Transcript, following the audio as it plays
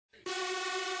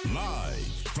Live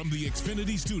from the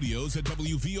Xfinity Studios at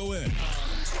WVON.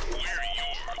 We're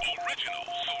your original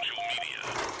social media.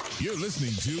 You're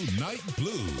listening to Night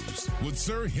Blues with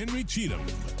Sir Henry Cheatham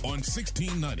on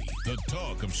 1690, The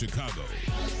Talk of Chicago.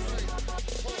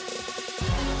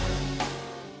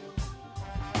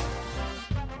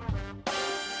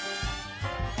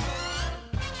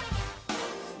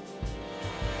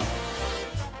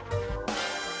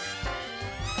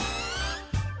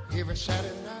 Every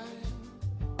Saturday night,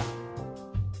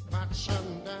 about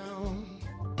sundown,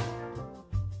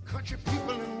 country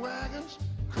people in wagons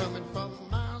coming from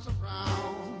miles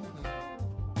around,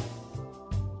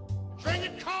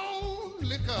 drinking cold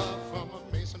liquor from a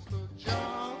mason foot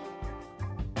jar.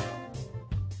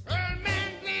 Old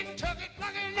man Glenn took it,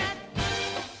 looking at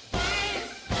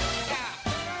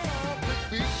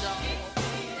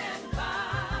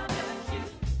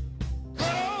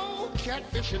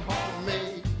catfish and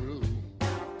homemade brew.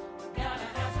 Gotta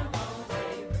have some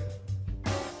homemade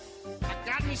brew. I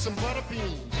got me some butter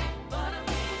beans. Butter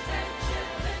beans and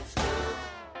chitlin stew.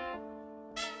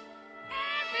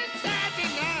 Every Saturday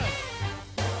night.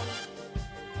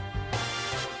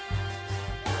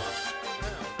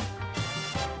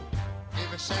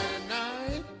 Every Saturday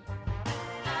night.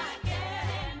 I get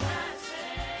in my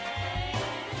sand.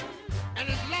 And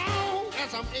as long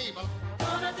as I'm able,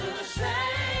 gonna do the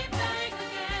same thing again.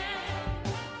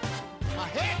 My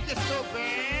head gets so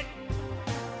bad,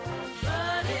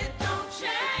 but it don't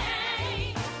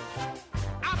change.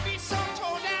 I be so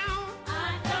tore down, I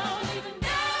don't even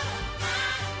know my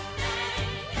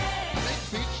name. Big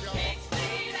feet, y'all. Big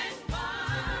feet and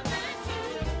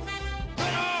barbecue.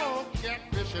 Good old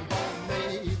catfish and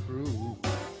homemade brew.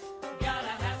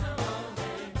 Gotta have some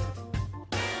homemade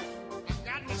brew. I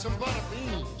got me some butter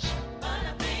beans.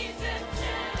 Butter beans and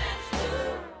chitlin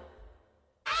stew.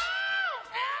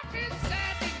 Every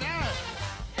Saturday night.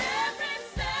 Every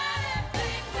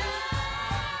Saturday night.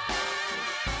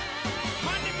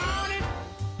 Monday morning.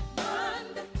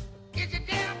 Monday. Is it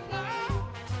damn floor?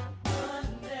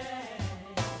 Monday.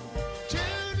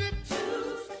 Tuesday.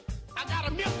 I got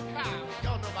a milk cow.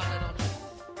 Y'all know about that on it.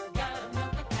 Got a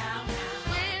milk cow now.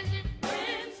 Wednesday.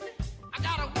 I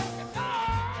got a milk cow.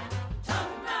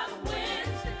 Talking about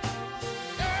Wednesday.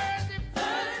 Thursday.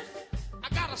 I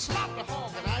got a slaughter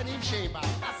hog and I ain't even shaved by it. I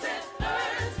said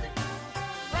Thursday.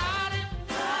 Friday.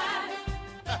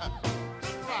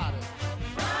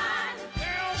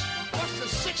 Girls, what's the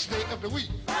sixth day of the week?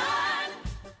 Friday.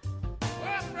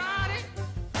 Well, Friday.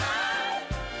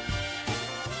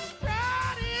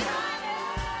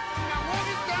 Now when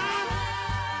it's done,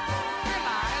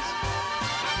 realize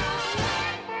I got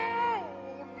one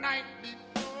more night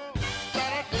before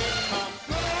Saturday comes.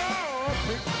 Good old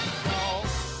big dog.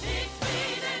 Big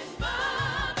feet and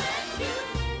barbecue.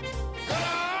 Good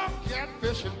old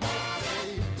catfish and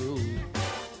homemade brew.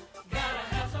 Gotta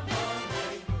have some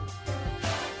homemade brew.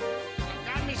 I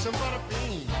got me some butter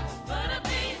beans. Butter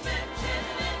beans and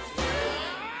chitlin stew.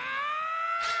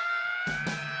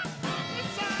 Every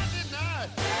Saturday night.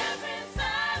 Every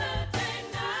Saturday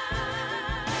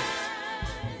night.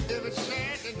 Every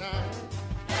Saturday night.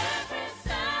 Every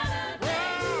Saturday.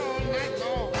 All night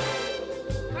long.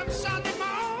 Every Sunday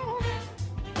morning.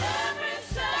 Every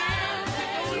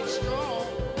Saturday. Going strong.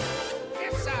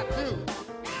 Yes, I do.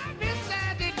 Every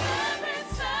Saturday night. Every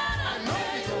Saturday. I know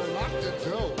we gonna lock the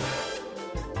door.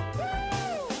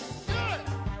 Good.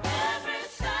 Every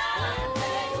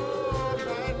Saturday. All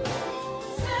night long.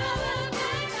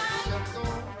 Saturday night.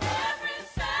 Every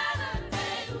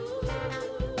Saturday.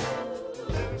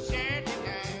 Every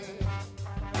Saturday night.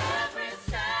 Every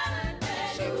Saturday.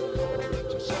 Let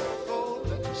yourself go.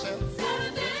 Let yourself go.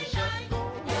 Saturday night.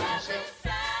 Every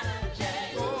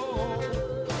Saturday. Go.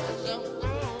 Let yourself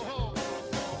go.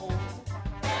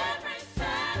 Every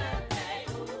Saturday.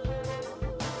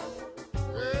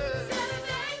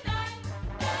 Saturday night.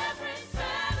 Every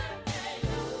Saturday.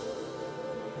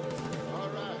 All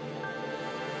right.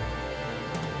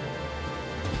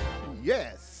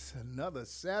 Yes, another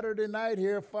Saturday night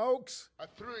here, folks. A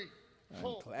 3, On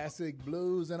 4. classic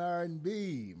blues and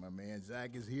R&B. My man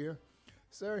Zach is here.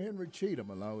 Sir Henry Cheatham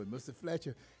along with Mr.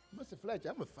 Fletcher. Mr. Fletcher,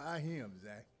 I'm going to fire him,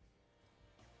 Zach.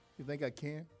 You think I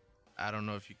can? I don't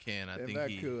know if you can. I If think I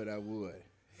he could, I would.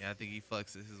 Yeah, I think he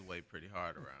flexes his weight pretty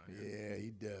hard around here. Yeah,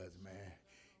 he does, man.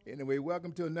 Anyway,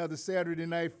 welcome to another Saturday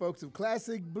night, folks, of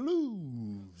classic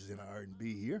blues and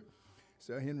R&B here.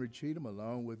 Sir Henry Cheatham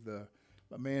along with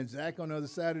my man Zach on the other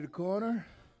side of the corner,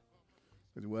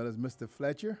 as well as Mr.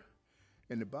 Fletcher.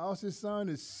 And the boss's son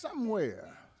is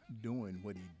somewhere doing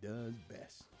what he does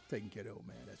best, taking care of the old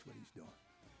man. That's what he's doing.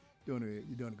 You're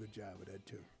doing a good job with that,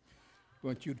 too.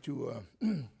 Want you to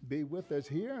be with us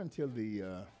here until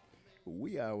the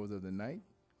wee hours of the night.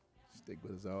 Stick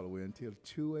with us all the way until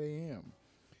 2 a.m.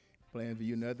 Playing for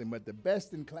you nothing but the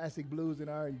best in classic blues and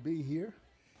R&B here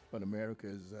on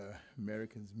America's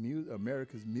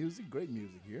music. Great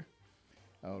music here.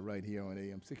 All right here on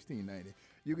AM 1690.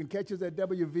 You can catch us at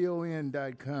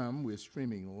WVON.com. We're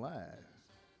streaming live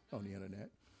on the internet.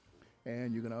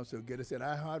 And you can also get us at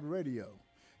iHeartRadio.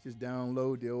 Just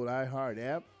download the old iHeart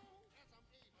app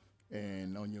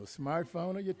and on your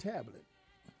smartphone or your tablet.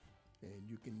 And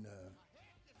you can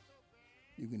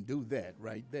do that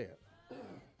right there.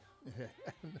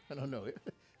 I don't know. You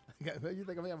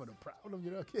think I'm having a problem?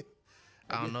 You know?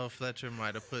 I don't know if Fletcher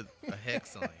might have put a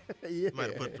hex on you. Yeah.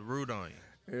 Might have put the root on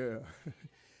you.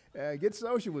 Yeah. Get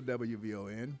social with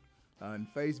WVON on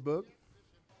Facebook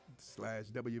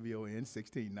 /WVON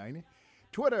 1690.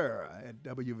 Twitter at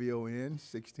WVON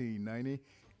 1690.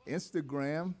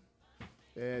 Instagram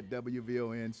at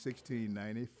WVON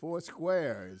 1690.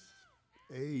 Foursquare is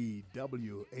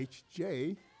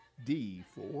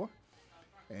AWHJD4.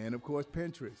 And, of course,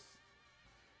 Pinterest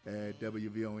at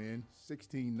WVON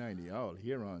 1690. All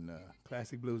here on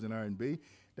Classic Blues and R&B,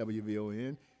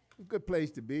 WVON. A good place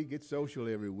to be. Get social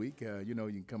every week. You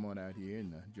can come on out here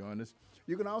and join us.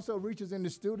 You can also reach us in the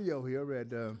studio here at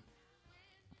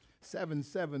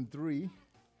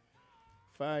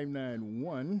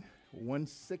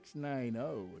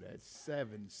 773-591-1690. That's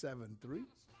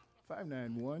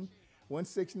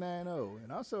 773-591-1690.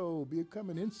 And also become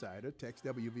an insider. Text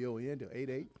WVON to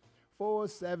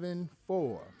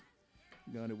 88474.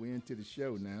 We're into the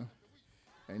show now.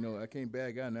 I can't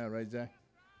back out now, right, Zach?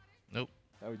 Nope.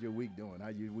 How was your week doing?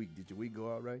 Did your week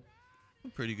go all right?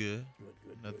 Pretty good. Good.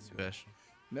 Nothing special.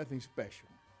 Nothing special.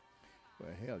 Well,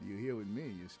 hell, you're here with me.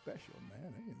 You're special,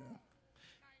 man.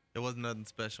 It wasn't nothing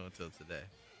special until today.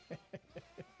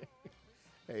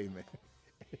 Hey, man.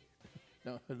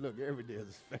 No, look, every day is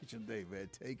a special day, man.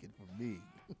 Take it from me.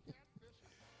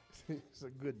 It's a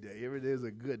good day. Every day is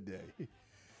a good day.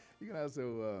 You can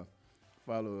also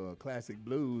follow Classic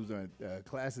Blues on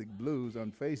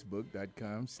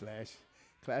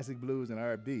Facebook.com/Classic Blues and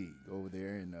RB. Go over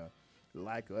there and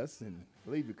like us and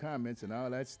leave your comments and all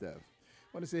that stuff.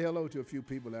 I want to say hello to a few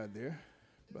people out there.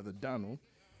 Brother Donald,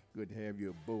 good to have you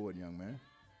aboard, young man.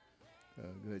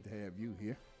 Good to have you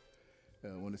here. I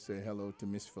want to say hello to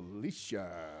Miss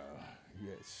Felicia.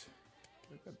 Yes.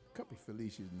 I've got a couple of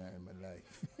Felicias now in my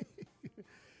life.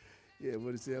 Yeah, I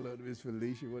want to say hello to Miss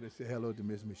Felicia. I want to say hello to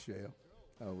Miss Michelle.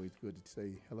 Always good to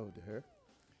say hello to her.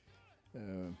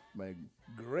 My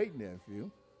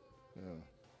great-nephew,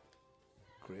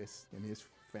 Chris, and his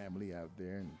family out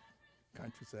there in the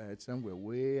countryside somewhere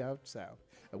way out south,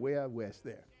 way out west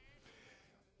there.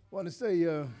 I want to say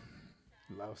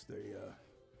lost a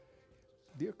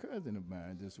dear cousin of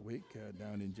mine this week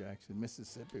down in Jackson,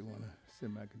 Mississippi. I want to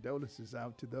send my condolences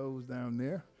out to those down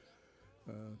there.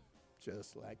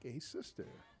 Just like a sister,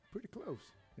 pretty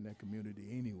close in that community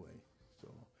anyway.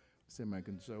 So send my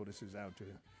condolences out to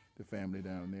the family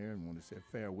down there and want to say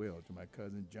farewell to my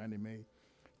cousin Johnny Mae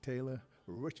Taylor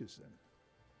Richardson.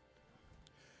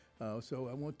 So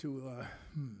I want to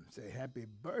say happy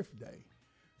birthday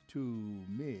to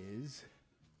Ms.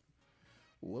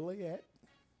 Williette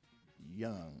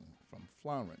Young from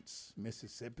Florence,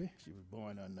 Mississippi. She was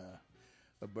born on,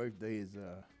 her birthday is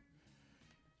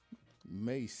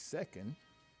May 2nd.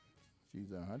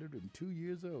 She's 102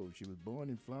 years old. She was born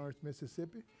in Florence,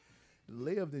 Mississippi,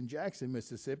 lived in Jackson,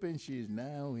 Mississippi, and she is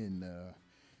now in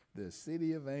the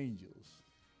City of Angels.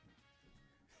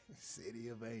 City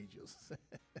of Angels.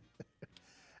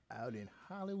 Out in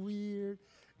Hollywood.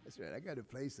 That's right. I got to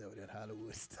play some of that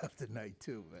Hollywood stuff tonight,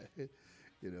 too, man.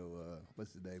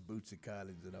 What's the name? Bootsy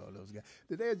Collins and all those guys.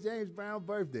 Today is James Brown's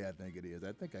birthday, I think it is.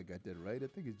 I think I got that right. I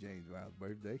think it's James Brown's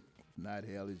birthday. If not,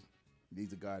 hell,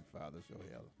 he's a godfather, so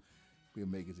hell, we'll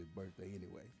make it his birthday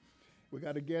anyway. We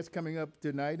got a guest coming up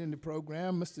tonight in the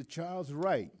program, Mr. Charles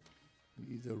Wright.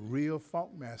 He's a real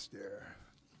funk master.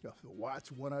 The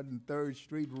Watts 103rd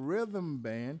Street Rhythm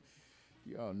Band.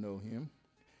 You all know him.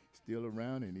 Still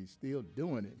around, and he's still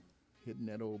doing it. Hitting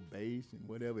that old bass and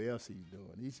whatever else he's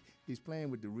doing. He's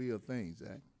playing with the real things,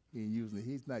 Zach.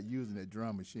 He's not using a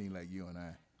drum machine like you and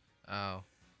I. Oh.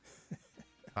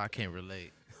 I can't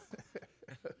relate.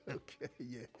 Okay,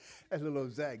 yeah. That's little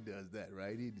old Zach does that,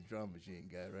 right? He's the drum machine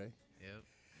guy, right? Yep.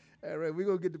 All right, we're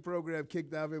going to get the program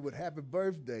kicked off here with Happy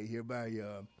Birthday here by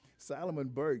Solomon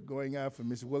Burke, going out for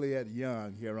Miss Williette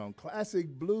Young here on Classic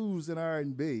Blues and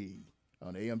R&B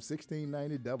on AM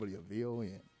 1690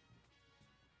 WVON.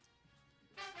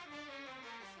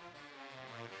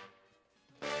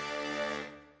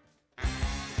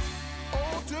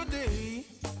 today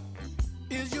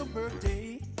is your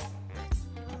birthday,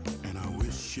 and I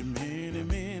wish you many,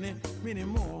 many, many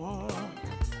more.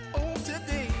 Oh,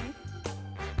 today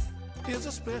is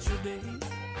a special day,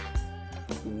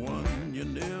 one you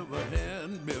never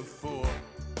had before.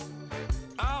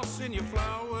 I'll send you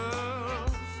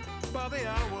flowers by the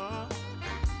hour,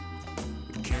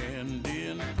 candy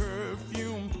and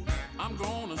perfume. I'm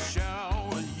gonna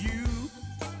shower you,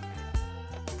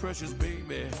 precious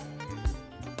baby,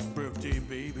 birthday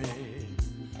baby,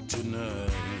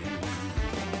 tonight.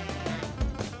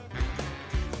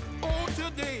 Oh,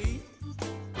 today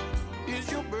is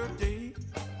your birthday.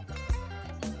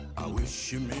 I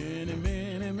wish you many,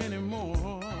 many, many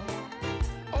more.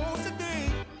 Oh,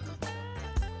 today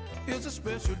is a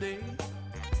special day,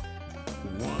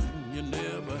 one you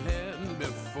never had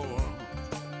before.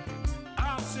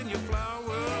 I'll send you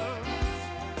flowers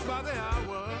by the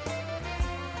hour,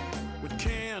 with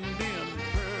candy and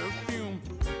perfume.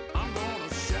 I'm gonna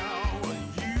shower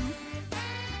you,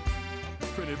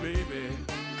 pretty baby,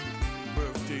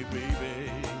 birthday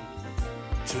baby,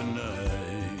 tonight.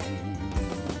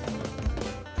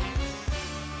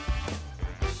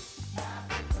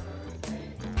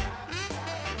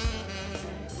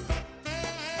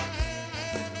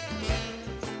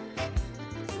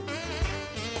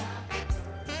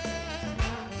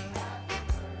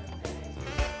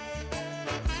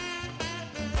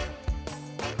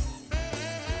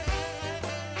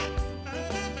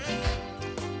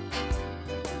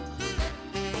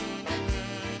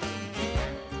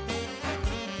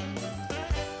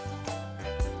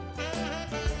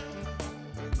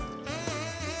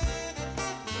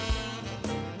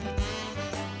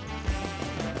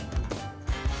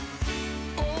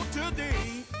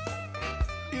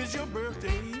 Your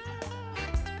birthday,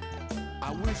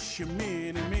 I wish you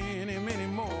many, many, many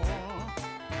more.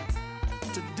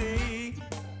 Today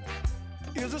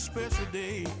is a special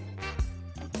day,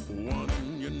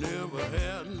 one you never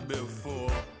had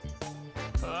before.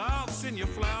 I'll send you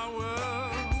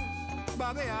flowers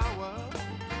by the hour,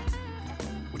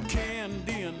 with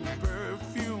candy and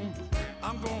perfume.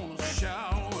 I'm gonna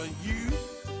shower you,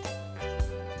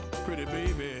 pretty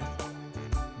baby,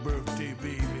 birthday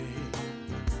baby,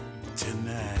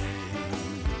 tonight.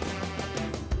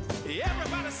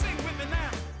 Everybody sing with me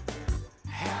now.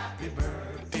 Happy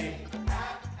birthday.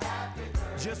 Happy birthday.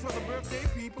 Just for the birthday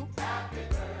people. Happy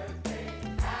birthday.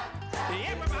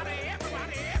 Everybody,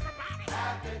 everybody, everybody.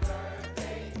 Happy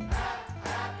birthday.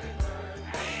 Happy birthday.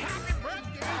 Happy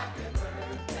birthday. Happy birthday.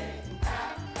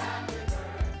 Happy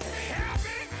birthday.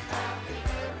 Happy. Happy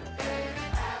birthday.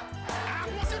 I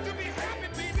want you to be happy,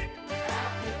 baby.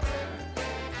 Happy birthday.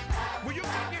 Will you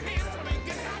clap your hands for me and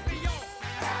get happy, y'all?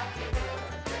 Happy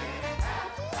birthday.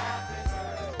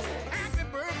 Happy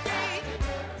birthday.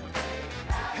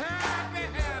 Happy,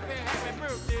 happy, happy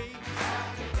birthday.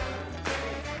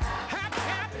 Happy,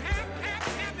 happy,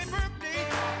 happy, happy birthday.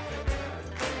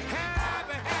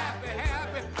 Happy, happy,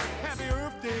 happy, happy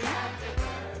birthday.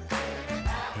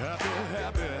 Happy,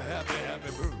 happy, happy,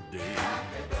 happy birthday.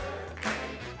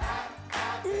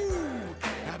 Ooh,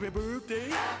 happy birthday.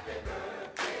 Happy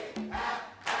birthday.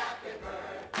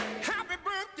 Happy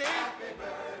birthday.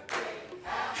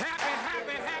 Happy,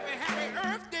 happy, happy, happy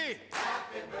Earth Day.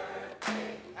 Happy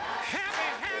birthday. Happy,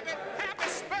 happy, happy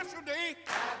special day.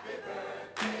 Happy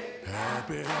birthday.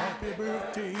 Happy, happy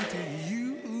birthday to you.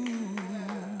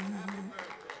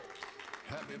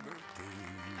 Happy birthday.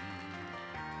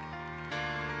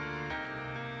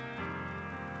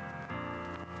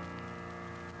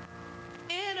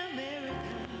 In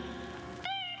America,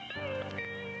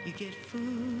 you get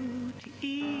food to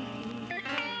eat.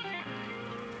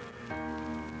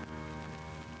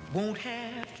 Won't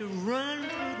have to run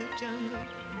through the jungle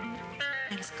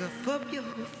and scuff up your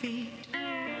feet.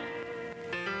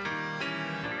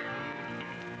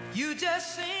 You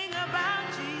just sing about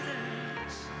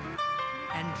Jesus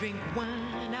and drink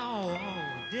wine all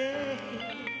day.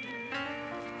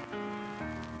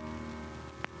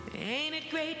 Ain't it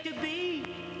great to be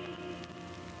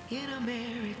in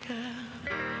America?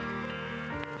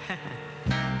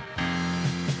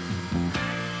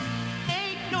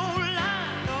 Ain't no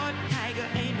lion or tiger,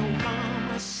 ain't no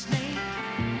mama snake.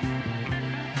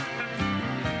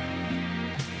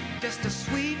 Just a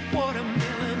sweet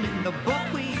watermelon in the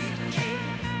buckwheat cake.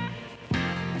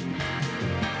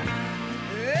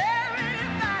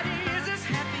 Everybody is as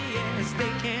happy as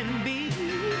they can be.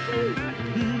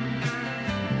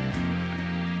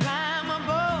 Climb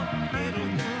above, little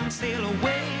one, sail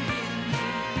away.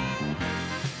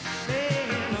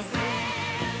 Sail away.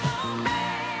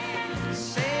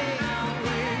 Sail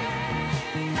away.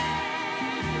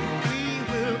 We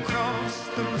will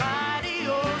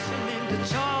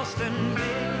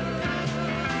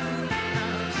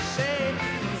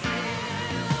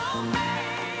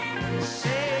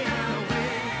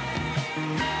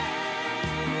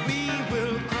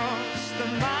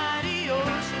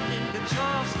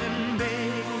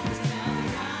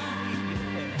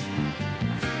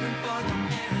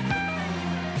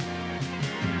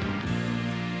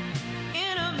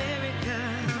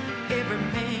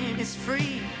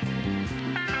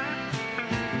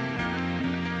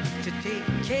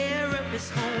his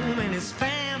home and his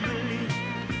family.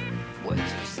 What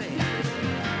you say?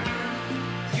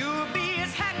 You'll be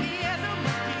as happy as a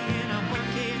monkey in a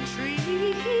monkey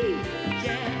tree.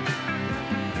 Yeah.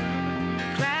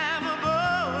 Climb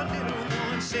aboard, little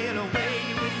one, sail away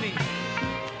with me.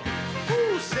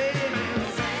 Ooh, sail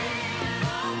away,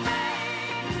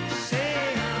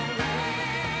 sail away.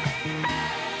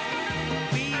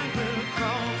 We will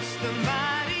cross the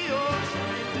mighty ocean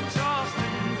into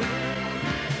Charleston Bay.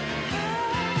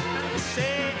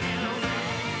 Sail away,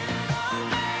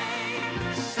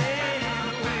 sail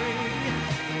away.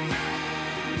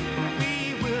 We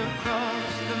will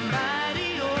cross the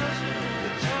mighty ocean into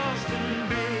Charleston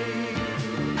Bay.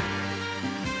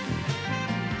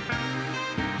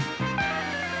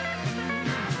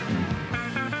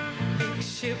 Big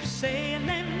ship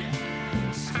sailing,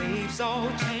 slaves all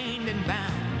chained and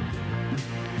bound,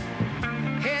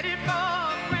 headed for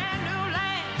a brand new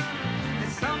land.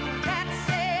 And some cat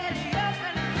said he up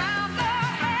and down.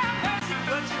 Lord have mercy,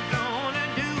 what you gonna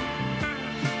do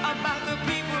about the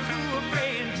people who are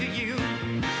praying to you?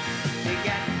 They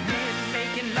got men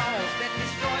making laws that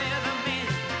destroy other men.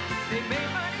 They make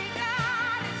money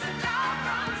down, it's a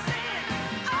doggone sin.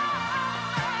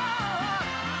 Oh,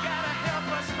 you gotta help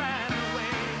us find a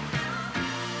way.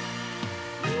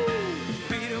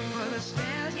 Freedom for the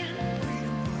stallion,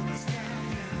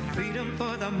 freedom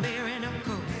for the mare and a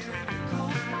coat,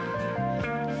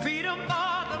 freedom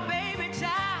for the baby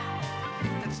child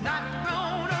that's not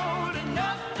grown old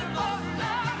enough to vote.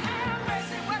 Lord have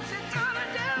mercy, what you gonna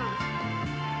do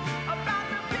about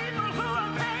the people who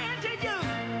are praying to you?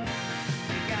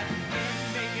 They got men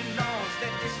making laws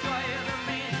that destroy other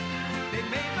men. They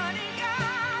make money,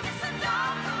 God, it's a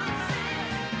doggone sin.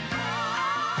 Oh,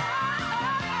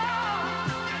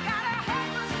 you gotta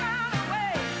help us find a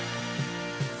way.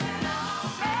 Sail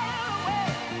away,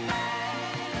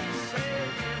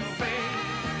 sail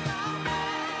away.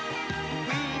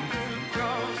 We will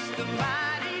cross the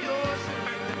mighty ocean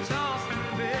into Charleston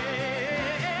Bay.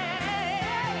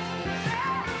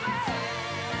 Sail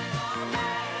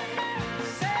away,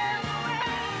 sail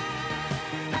away.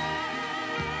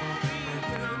 We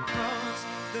will cross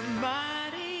the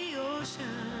mighty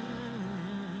ocean.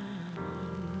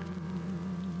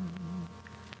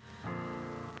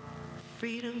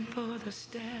 Freedom for the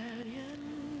stallion.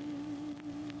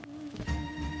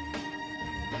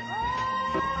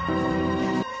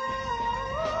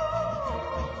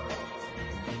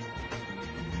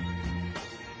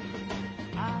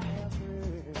 I have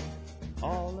heard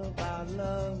all about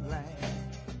Love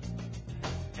Land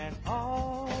and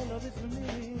all of its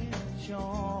many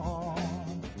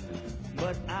charms,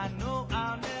 but I know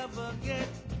I'll never get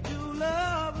to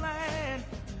Love Land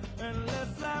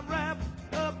unless I'm wrapped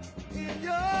up in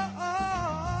your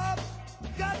arms.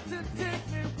 Got to take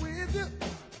me with you.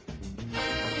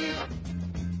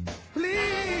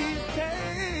 Please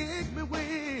take me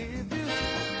with you.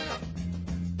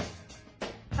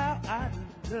 How I'd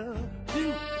love to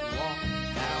walk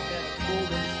down that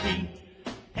golden street,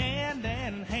 hand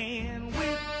in hand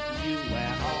with you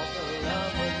and all the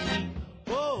love of me.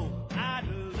 Oh, I'd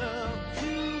love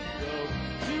to go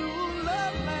to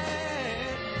Love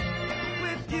Land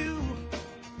with you,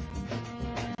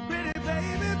 pretty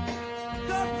baby,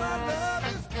 'cause my love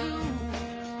is true.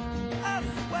 I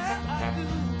swear I do.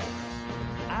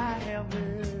 I have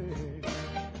heard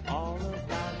all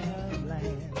about Love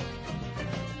Land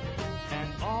and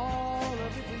all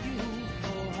of its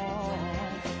youthful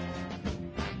heart.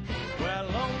 Well,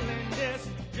 loneliness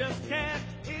just can't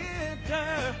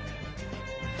enter,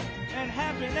 and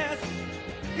happiness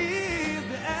is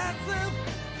the answer.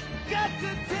 Got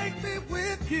to take me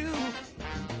with you,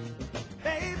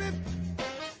 baby.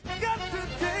 Got to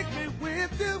take me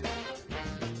with you.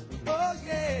 Oh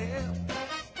yeah.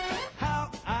 How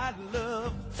I'd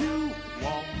love to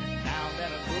walk down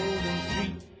that golden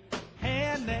street,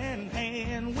 hand in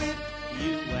hand with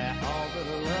you and all the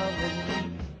love of me.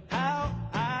 How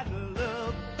I'd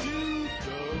love to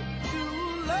go to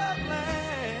Love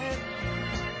Land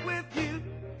with you.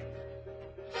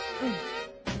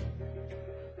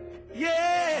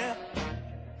 Yeah.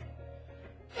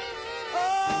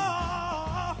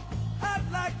 Oh, I'd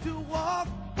like to walk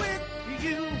with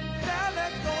you down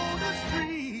that golden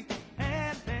street,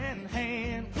 hand in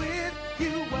hand with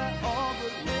you and all the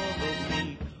love of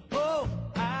me. Oh,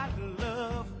 I'd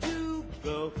love to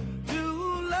go to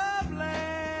Love Land.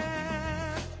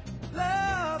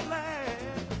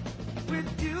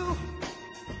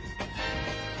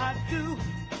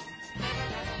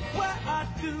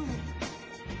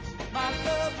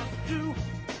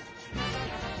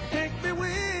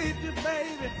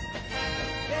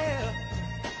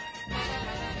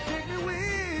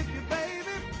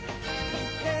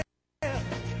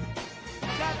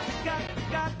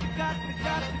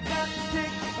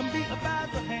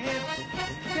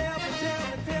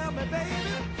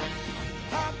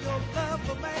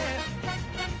 another man.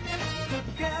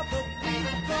 Together we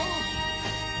go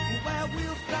where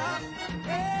we'll stop.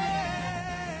 Everybody.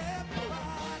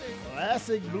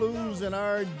 Classic blues and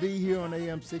R&B here on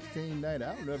AM 1690.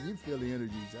 I don't know if you feel the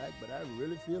energy, Zach, but I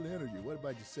really feel the energy. What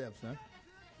about yourself, son?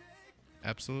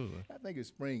 Absolutely. I think it's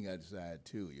spring outside,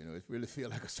 too. You know, it really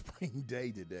feels like a spring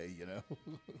day today, you know.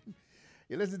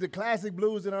 You listen to Classic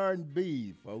Blues and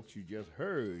R&B, folks. You just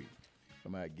heard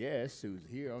from our guest who's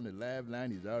here on the live line.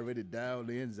 He's already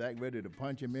dialed in. Zach ready to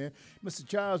punch him in. Mr.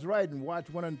 Charles Wright and Watch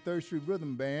 103rd Street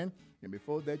Rhythm Band. And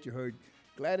before that, you heard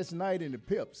Gladys Knight and the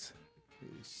Pips.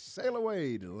 Sail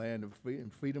away to the land of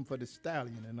freedom for the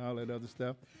stallion and all that other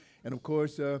stuff. And, of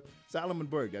course, Solomon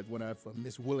Burke. That's one out for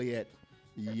Miss Williette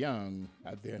Young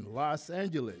out there in Los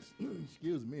Angeles.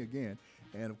 Excuse me again.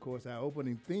 And, of course, our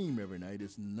opening theme every night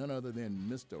is none other than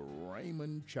Mr.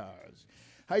 Raymond Charles.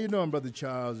 How you doing, Brother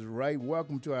Charles Wright?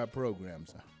 Welcome to our program,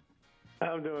 sir.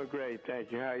 I'm doing great,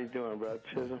 thank you. How you doing, Brother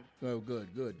Chisholm? Oh,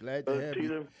 good. Glad to have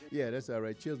Chisholm? you. Yeah, that's all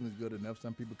right. Chisholm is good enough.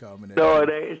 Some people call me that. No, it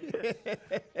ain't.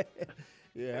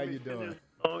 Yeah, how you doing?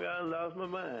 Oh, I lost my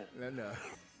mind. No.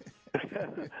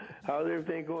 How's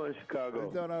everything going in Chicago?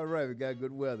 It's doing all right. We got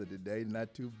good weather today.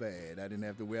 Not too bad. I didn't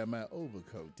have to wear my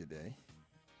overcoat today.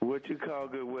 What you call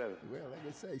good weather? Well, like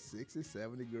I say, 60,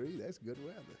 70 degrees. That's good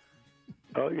weather.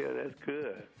 Oh, yeah, that's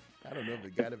good. I don't know if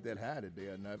it got up that high today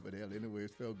or not, but hell, anyway,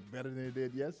 it felt better than it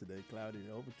did yesterday. Cloudy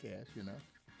and overcast, you know.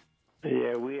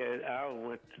 Yeah, I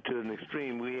went to an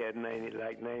extreme. We had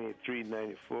 93,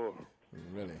 94.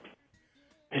 Really?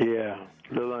 Yeah,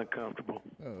 a little uncomfortable.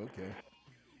 Oh, okay.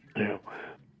 Yeah.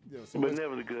 So But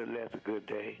that's a good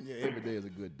day. Yeah, every day is a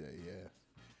good day, yeah.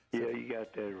 Yeah, you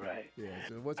got that right. Yeah.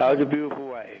 So what's How's your going on? beautiful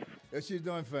wife? She's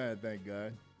doing fine, thank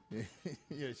God.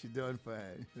 Yeah, she's doing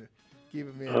fine.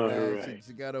 Keeping me in All line. right.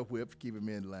 She got her whip, keeping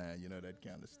me in line, you know, that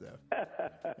kind of stuff.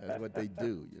 That's what they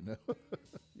do, you know.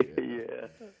 Yeah.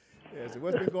 Yeah, so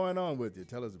what's been going on with you?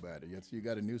 Tell us about it. Yes, you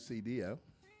got a new CD out.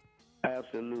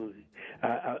 Absolutely.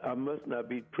 I must not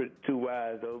be too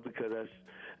wise, though, because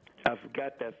I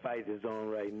forgot that fight is on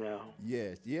right now.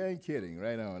 Yes, you ain't kidding.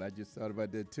 Right on. I just thought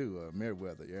about that, too.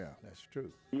 Meriwether, yeah, that's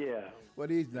true. Yeah. What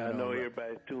he's not I know on,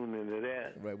 everybody's tuned into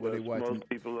that. Right, what they watching? Most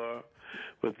people are.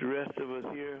 But the rest of us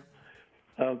here,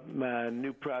 my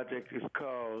new project is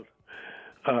called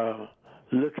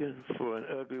Looking for an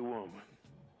Ugly Woman.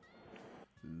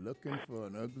 Looking for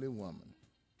an ugly woman.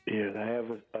 Yeah, I have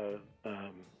a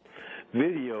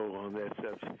video on that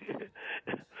subject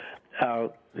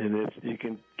out, and you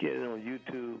can get it on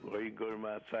YouTube, or you can go to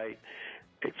my site,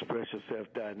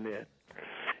 expressyourself.net,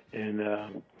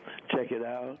 and check it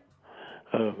out.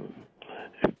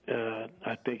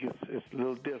 I think it's a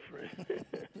little different.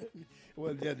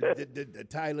 Well, the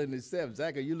title in itself,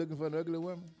 Zach, are you looking for an ugly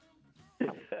woman?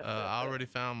 I already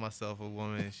found myself a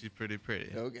woman, and she's pretty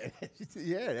pretty. Okay.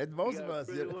 Yeah, that's most of us.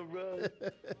 Pretty one, brother.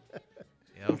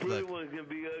 Yeah, I was Pretty lucky. ones can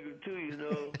be ugly too, you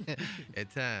know. At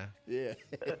time. Yeah.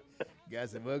 Got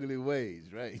some ugly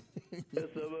ways, right? Some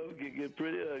of them can get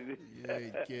pretty ugly. You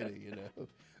ain't kidding, you know.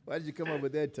 Why did you come up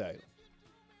with that title?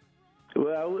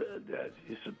 Well,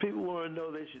 if people want to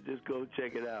know, they should just go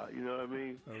check it out. You know what I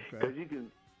mean? Okay. Because you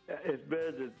can. It's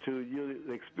better to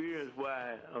you experience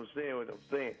why I'm saying what I'm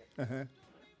saying. Uh-huh.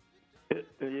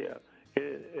 Yeah,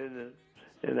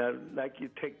 and I like you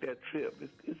take that trip.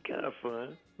 It's kind of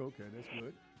fun. Okay, that's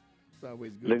good. It's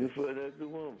always good. Looking for an ugly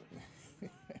woman.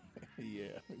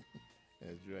 Yeah,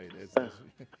 that's right. That's so.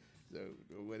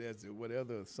 What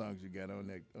other songs you got on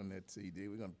that CD?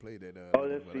 We're gonna play that.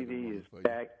 That CD is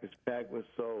packed. It's packed with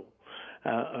soul.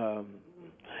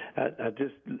 I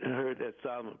just heard that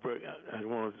Solomon Burke. I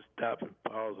wanted to stop and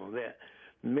pause on that.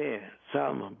 Man,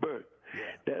 Solomon Burke.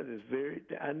 Yeah. That is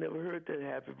I never heard that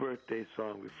Happy Birthday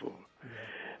song before.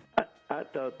 Yeah. I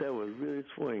thought that was really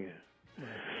swinging.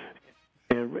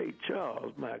 Yeah. And Ray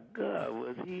Charles, my God,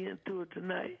 was he into it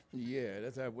tonight? Yeah,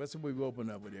 that's what we open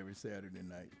up with every Saturday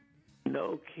night.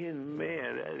 No kidding,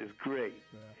 man. That is great.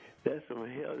 Yeah. That's some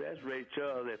hell. That's Ray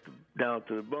Charles down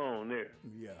to the bone there.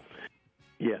 Yeah.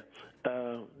 Yeah.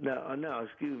 Now,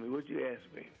 excuse me. What you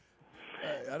asked me?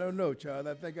 I don't know, Charles.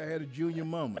 I think I had a junior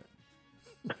moment.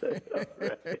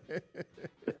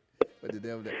 What the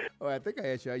devil? I think I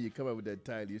asked you how you come up with that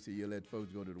title. You said you let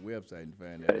folks go to the website and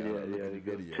find that out. Yeah, they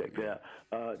go check that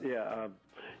out.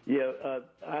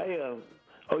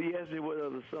 You asked me what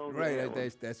other songs. Right,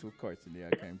 that's what Carson. Yeah,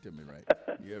 came to me, right?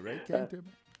 Yeah, right, came to me.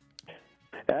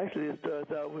 Actually, it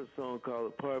starts out with a song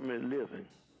called "Apartment Living"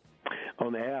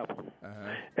 on the album.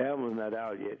 The album's not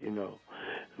out yet, you know,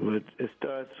 but it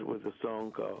starts with a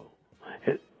song called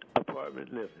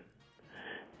 "Apartment Living,"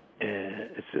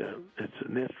 and it's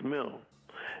an instrumental.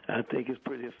 I think it's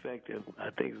pretty effective. I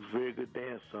think it's a very good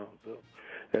dance song, so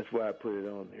that's why I put it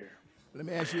on there. Let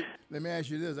me ask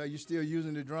you this: are you still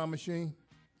using the drum machine?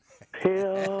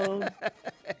 Hell,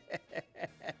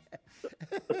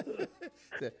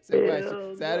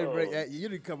 You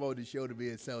didn't come on the show to be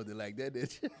insulted like that,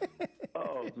 did you?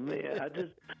 oh man, I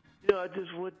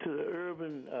just went to the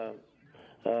Urban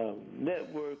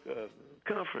Network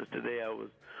conference today. I was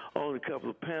on a couple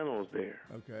of panels there.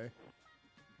 Okay.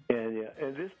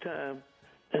 And this time,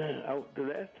 the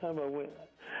last time I went,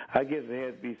 I guess it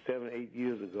had to be 7-8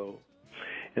 years ago,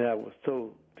 and I was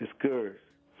so discouraged.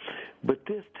 But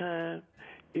this time,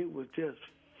 it was just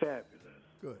fabulous.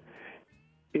 Good.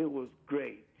 It was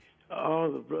great.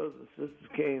 All the brothers and sisters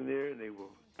came there, and they were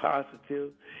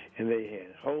positive, and they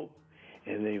had hope,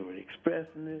 and they were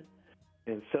expressing it,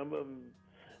 and some of them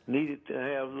needed to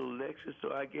have a little lecture,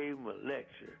 so I gave them a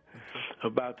lecture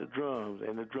about the drums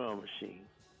and the drum machine.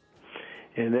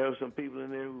 And there were some people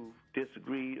in there who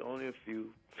disagreed, only a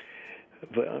few.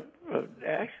 But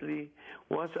actually,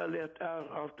 once I left out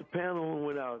off the panel and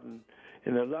went out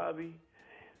in the lobby,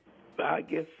 I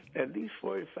guess at least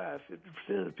 45-50%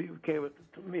 of the people came up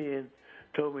to me and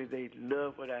told me they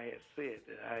loved what I had said,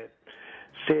 that I had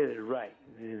said it right,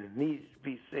 and it needed to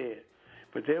be said.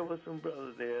 But there were some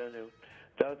brothers there that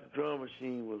thought the drum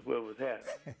machine was what was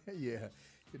happening. Yeah.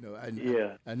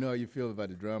 I know how you feel about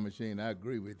the drum machine. I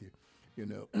agree with you.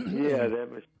 Yeah,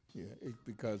 that was. Yeah,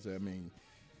 because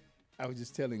I was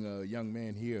just telling a young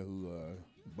man here who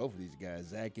both of these guys,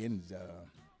 Zach and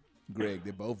Greg,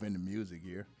 they're both into music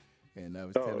here, and I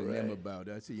was telling them about.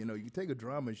 I said, you take a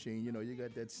drum machine, you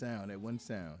got that sound, that one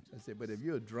sound. I said, but if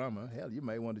you're a drummer, hell, you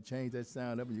might want to change that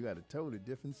sound up, and you got a totally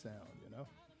different sound.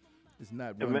 It's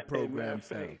not one program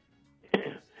sound.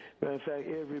 Matter of fact,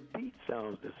 every beat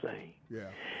sounds the same. Yeah.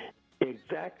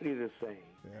 Exactly the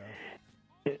same.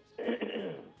 Yeah.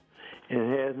 And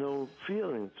it has no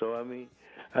feeling. So,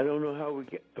 I don't know how we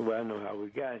get. Well, I know how we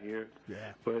got here.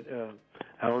 Yeah. But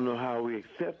I don't know how we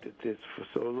accepted this for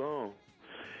so long.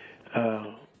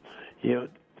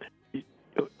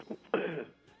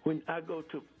 When I go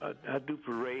to, I do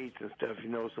parades and stuff,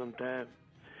 sometimes,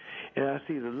 and I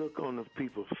see the look on the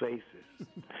people's faces.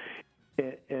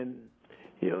 and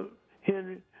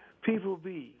Henry, people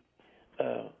be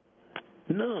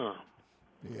numb.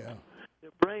 Yeah.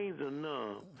 Their brains are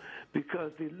numb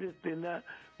because they're not.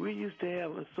 We used to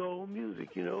have a soul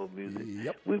music, music.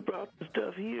 Yep. We brought the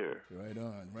stuff here. Right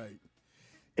on, right.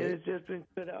 And it's just been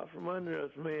cut out from under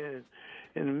us, man.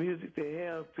 And the music they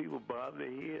have, people bob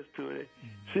their heads to it.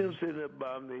 See them sitting there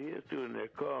bobbing their heads to it in their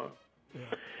car.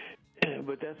 Yeah.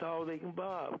 But that's all they can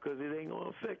bob because it ain't going to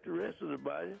affect the rest of the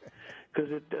body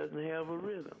because it doesn't have a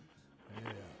rhythm.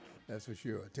 Yeah. That's for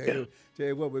sure. Tell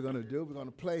you what we're going to do. We're going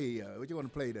to play, what you want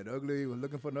to play, that ugly, we're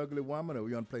looking for an ugly woman, or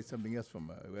we want to play something else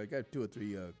from, I got 2 or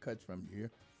 3 cuts from you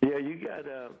here. Yeah, you got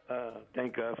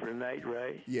Thank God for the Night,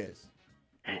 right? Yes.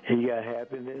 And you got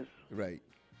Happiness. Right.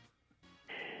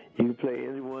 You can play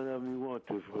any one of them you want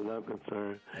to, as far as I'm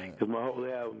concerned, because my whole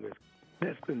album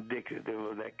that's indicative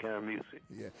of that kind of music.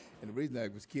 Yeah, and the reason I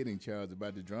was kidding Charles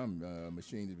about the drum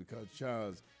machine is because,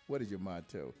 Charles, what is your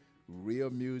motto? Real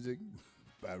music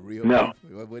by real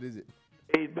people? What is it?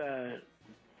 Made by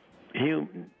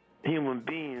human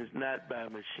beings, not by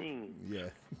machines. Yeah,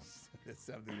 that's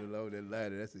something below that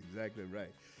ladder. That's exactly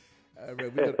right. All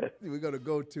right, we're gonna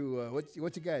go to what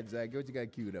you got, Zach? What you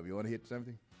got queued up? You want to hit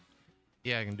something?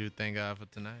 Yeah, I can do Thank God for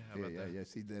Tonight. How about that? Yeah.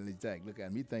 See, then Zach, look at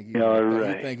him. He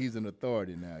think he's an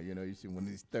authority now. You see, when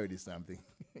he's 30-something.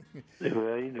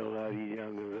 Well, you know how these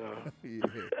youngers are.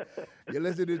 Yeah. You're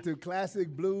listening to Classic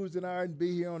Blues and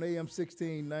R&B here on AM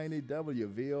 1690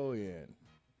 WVON.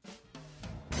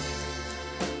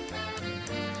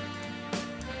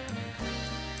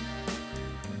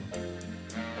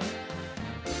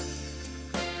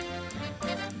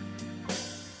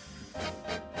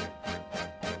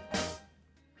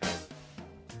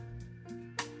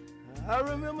 I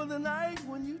remember the night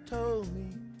when you told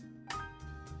me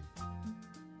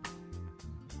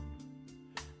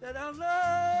that our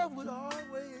love would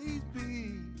always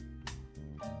be.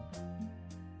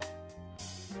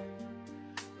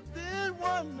 But then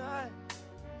one night,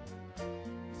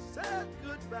 said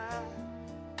goodbye.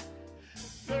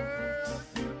 Girl,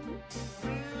 you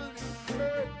really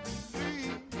hurt me.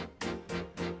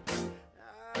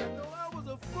 I know I was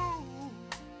a fool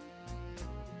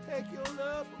to take your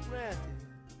love for granted.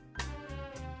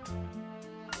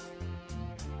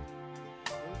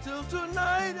 Until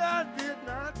tonight I did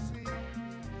not see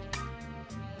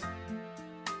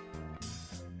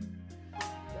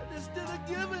that instead of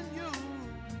giving you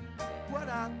what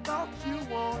I thought you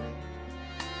wanted,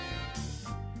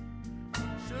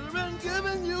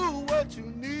 giving you what you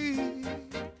need.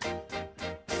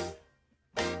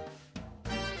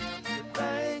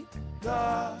 Thank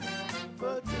God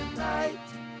for tonight.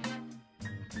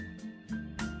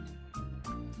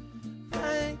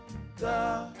 Thank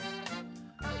God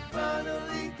I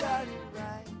finally got it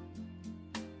right.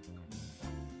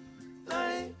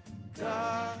 Thank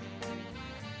God.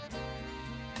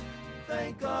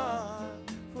 Thank God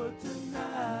for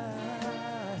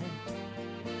tonight.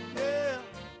 Yeah.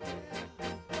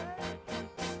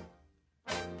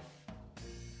 I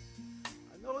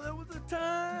know there was a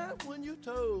time when you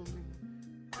told me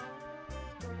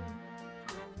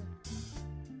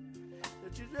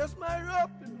that you just might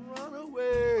up and run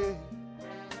away.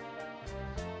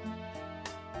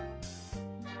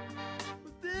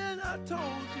 But then I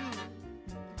told you,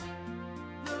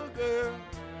 little girl,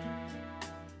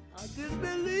 I didn't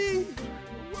believe a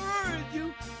word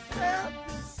you had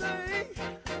to say.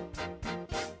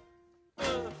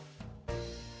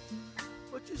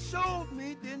 But you showed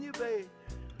me, didn't you, babe?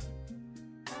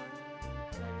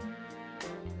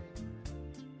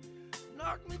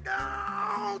 Knocked me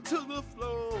down to the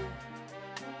floor.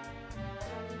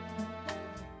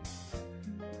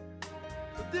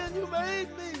 But then you made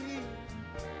me a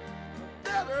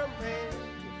better man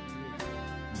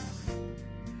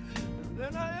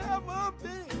than I ever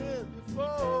been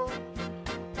before.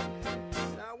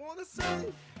 And I want to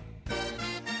say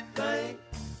thank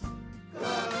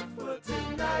God for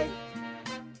tonight.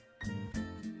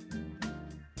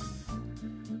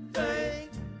 Thank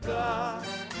God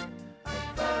I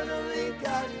finally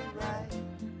got it right.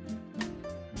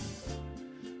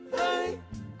 Thank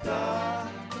God.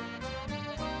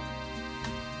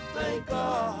 Thank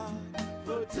God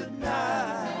for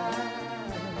tonight.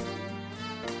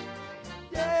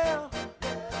 Yeah,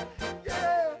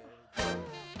 yeah.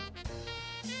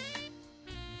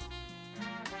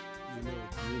 You know,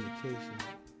 communication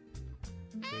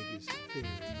maybe it's a very,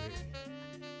 very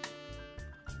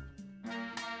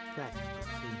practical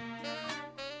thing.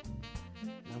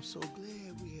 And I'm so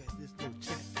glad we had this little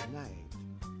chat tonight.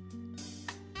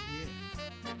 Yeah.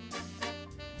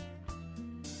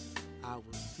 I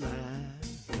was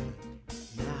blind, but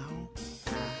now I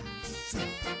see.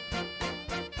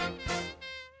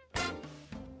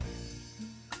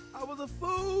 I was a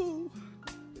fool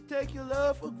to take your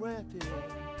love for granted.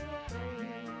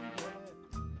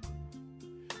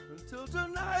 Until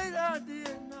tonight I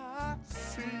did not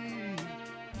see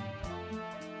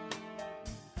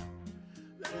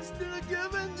that it's still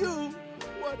giving you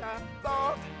what I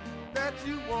thought that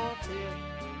you wanted.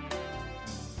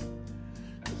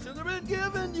 I should have been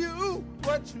giving you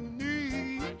what you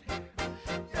need.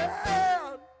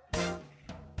 Yeah.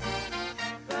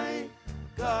 Thank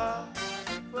God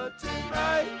for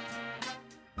tonight.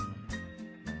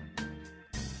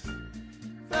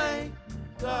 Thank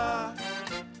God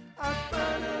I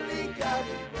finally got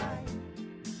it right.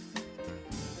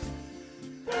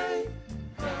 Thank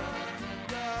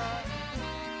God.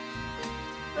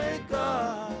 Thank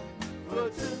God for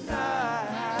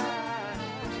tonight.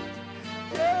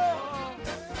 Yeah.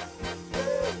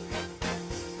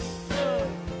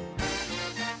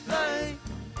 Thank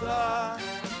God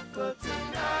for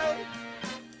tonight.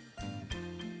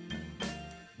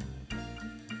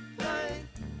 Thank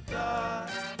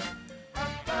God I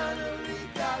finally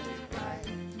got it right.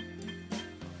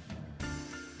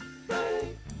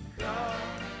 Thank God.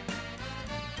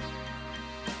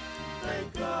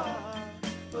 Thank God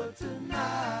for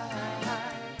tonight.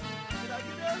 Did I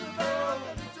get everybody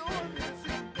to join me?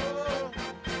 Sing, oh,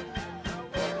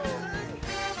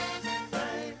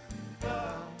 thank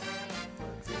God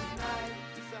for tonight.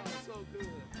 It sounds so good.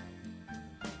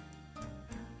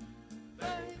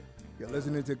 Thank You're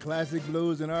listening to Classic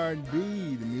Blues and R&B.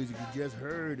 The music you just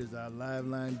heard is our live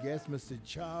line guest, Mr.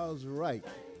 Charles Wright.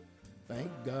 Thank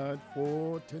God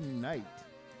for tonight.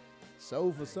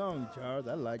 Soulful song, Charles.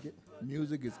 I like it.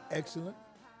 Music is excellent.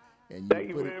 And Thank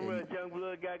you put very it in, much. Young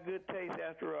blood got good taste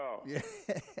after all. Yeah,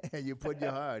 and you put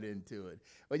your heart into it.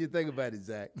 What do you think about it,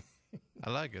 Zach? I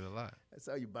like it a lot. I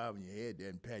saw you bobbing your head there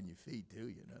and patting your feet too,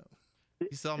 you know.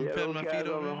 You saw me Yeah, patting those my guys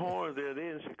feet on over the there? horns there,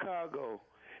 they're in Chicago.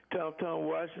 Tom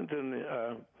Washington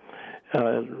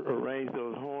arranged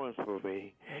those horns for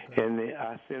me, and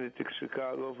I sent it to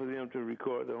Chicago for them to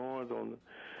record the horns on the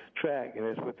track, and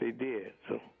that's what they did.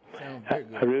 So I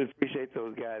really appreciate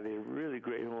those guys. They're really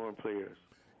great horn players.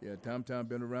 Yeah, Tom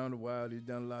been around a while. He's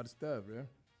done a lot of stuff, yeah?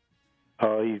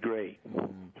 Oh, he's great.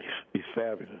 He's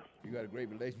fabulous. You got a great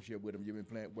relationship with him. You've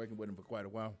been working with him for quite a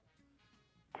while.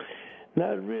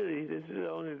 Not really. This is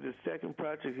only the second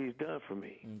project he's done for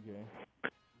me. Okay.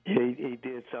 He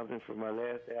did something for my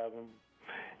last album,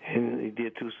 and he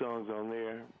did 2 songs on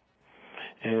there,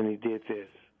 and he did this.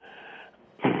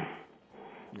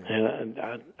 And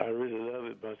I really love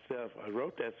it myself. I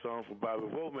wrote that song for Bobby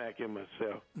Womack and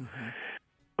myself. Mm-hmm.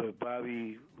 But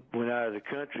Bobby went out of the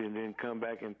country and didn't come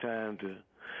back in time to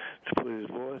put his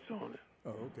voice on it.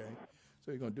 Oh, okay.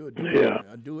 So you're going to do a duet,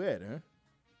 a duet, huh?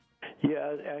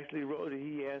 Yeah, I actually wrote it.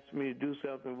 He asked me to do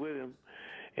something with him,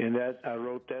 and I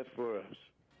wrote that for us.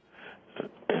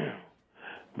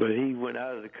 But he went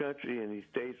out of the country, and he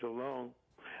stayed so long,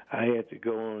 I had to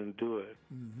go on and do it.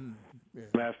 Mm-hmm. Yeah.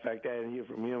 Matter of fact, I didn't hear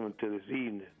from him until this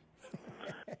evening.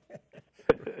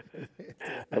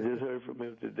 I just heard from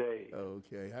him today.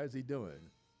 Okay. How's he doing?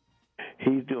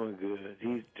 He's doing good.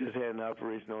 He's just had an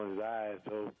operation on his eyes,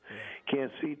 so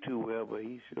can't see too well, but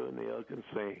he sure nail can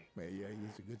sing. Man, yeah,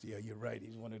 he's a good. Yeah, you're right.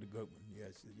 He's one of the good ones.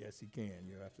 Yes, he can.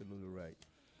 You're absolutely right.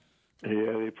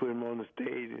 Yeah, they put him on the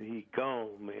stage and he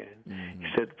gone, man. Mm-hmm. He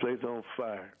set the place on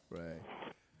fire. Right.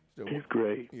 So it's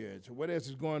great. Yeah. So what else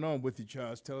is going on with you,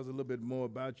 Charles? Tell us a little bit more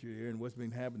about you here and what's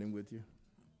been happening with you.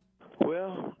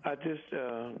 Well, I just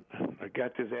I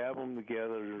got this album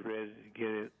together and ready to get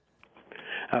it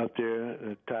out there.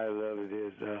 The title of it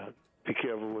is "Be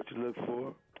Careful What You Look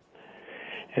For."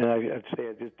 And I'd say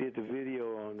I just did the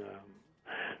video on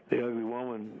the ugly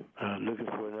woman looking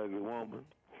for an ugly woman,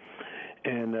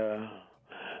 and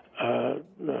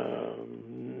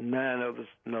 9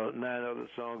 other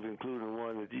songs, including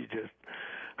one that you just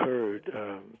heard.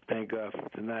 Thank God for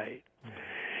Tonight.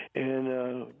 And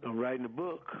I'm writing a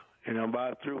book, and I'm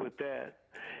about through with that.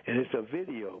 And it's a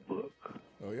video book.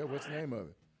 Oh yeah, what's the name of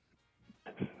it?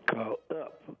 It's called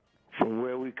Up, From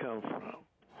Where We Come From.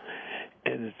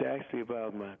 And it's actually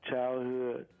about my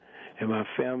childhood and my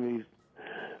family's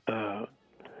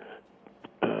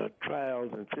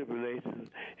trials and tribulations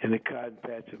in the cotton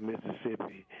patch of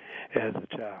Mississippi as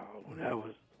a child when I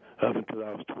was up until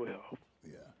I was 12.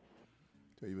 Yeah.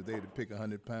 So you were there to pick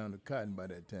 100 pounds of cotton by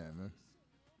that time, huh?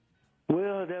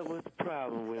 Well, that was the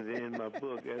problem with it in my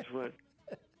book. There's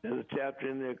a chapter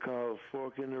in there called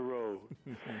Fork in the Road.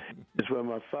 It's where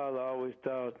my father always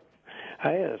thought.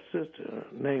 I had a sister, her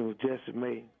name was Jessie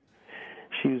Mae.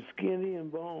 She was skinny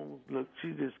and bones. Look,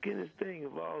 she's the skinniest thing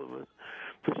of all of us.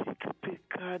 But she could pick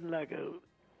cotton like a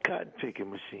cotton picking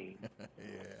machine.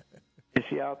 Yeah. And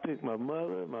she outpicked my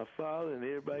mother, my father, and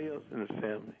everybody else in the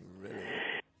family. Really?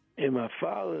 And my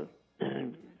father,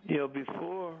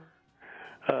 before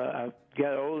I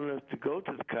got old enough to go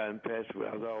to the cotton patch, where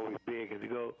I was always begging to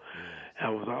go, I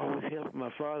was always helping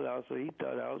my father out, so he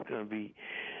thought I was going to be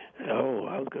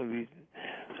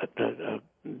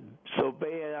so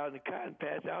bad out in the cotton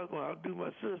patch, I was going to outdo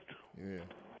my sister. Yeah.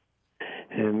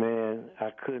 And, man, I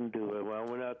couldn't do it. When I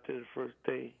went out there the first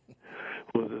day, it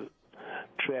was a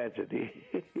tragedy.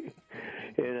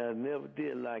 And I never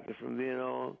did like it from then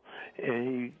on.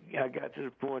 And I got to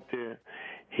the point there,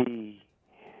 he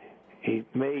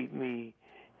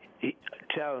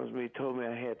challenged me, told me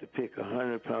I had to pick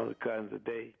 100 pounds of cotton a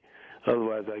day,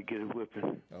 otherwise I'd get a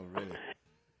whipping. Oh, really?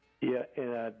 Yeah,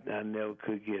 and I never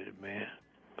could get it, man.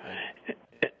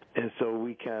 And so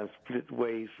we kind of split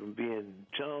ways from being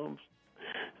chums,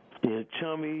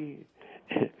 chummy.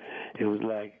 It was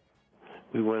like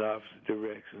we went opposite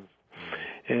directions.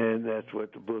 And that's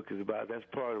what the book is about. That's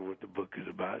part of what the book is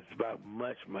about. It's about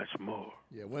much, much more.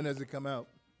 Yeah, when does it come out?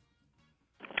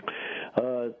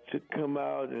 To come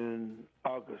out in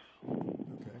August.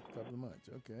 Okay, a couple of months.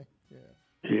 Okay, yeah.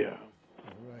 Yeah.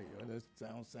 All right. Well, that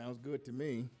sounds good to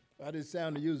me. How did it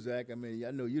sound to you, Zach? I mean,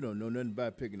 I know you don't know nothing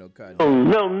about picking no cotton. Oh,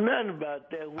 no, nothing about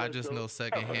that. I just know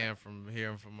secondhand from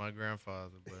hearing from my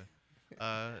grandfather, but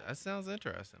that sounds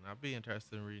interesting. I'd be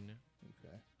interested in reading it.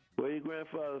 Okay. Where your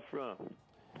grandfather from?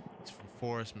 It's from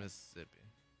Forest, Mississippi.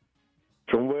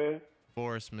 From where?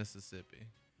 Forest, Mississippi.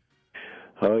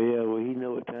 Oh, yeah, well, he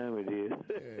know what time it is.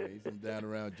 Yeah, he's from down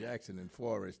around Jackson and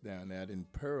Forest down there in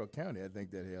Pearl County. I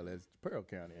think that's Pearl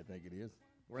County, I think it is.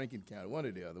 Rankin County, one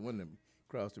or the other, one of them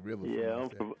across the river. Yeah,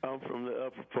 I'm from the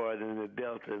upper part in the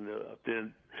Delta, up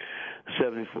there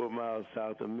 74 miles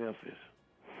south of Memphis.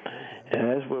 And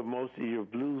that's where most of your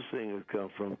blues singers come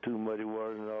from, Two Muddy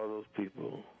Waters and all those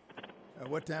people.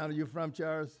 What town are you from,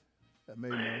 Charles? I may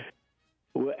know.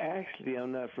 Well, actually,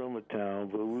 I'm not from a town,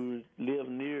 but we live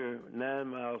near 9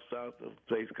 miles south of a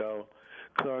place called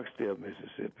Clarksdale,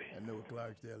 Mississippi. I know what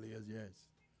Clarksdale is, yes.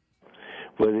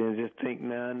 Well, then just think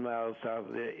 9 miles south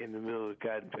of there in the middle of the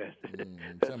cotton patch.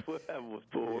 That's where I was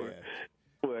born,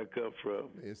 where I come from.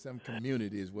 Yeah, some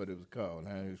community is what it was called.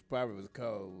 Huh? It was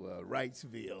called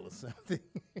Wrightsville or something.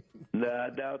 No, I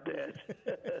doubt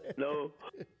that. No,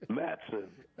 Matson.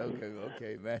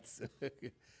 Okay, Matson.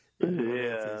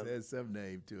 Yeah. There's some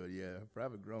name to it. Yeah,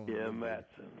 probably grown. Yeah,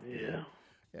 Matson. Yeah.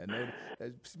 Yeah, no,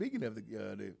 speaking of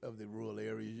the rural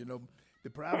areas, you know, the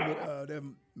problem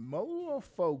them more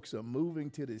folks are moving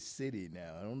to the city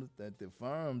now. I don't that the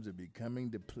farms are becoming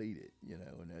depleted, you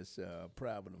know, and that's a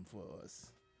problem for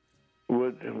us.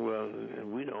 Well,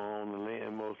 we don't own the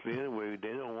land mostly anyway. They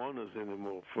don't want us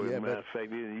anymore. For a matter of fact,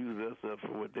 they use us up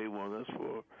for what they want us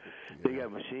for. Yeah. They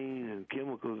got machines and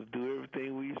chemicals to do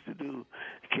everything we used to do.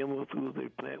 Chemicals they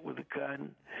plant with the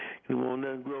cotton. They won't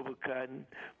nothing grow but cotton.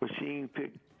 Machine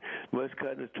pick much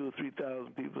cotton is 2,000 or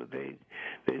 3,000 people a day.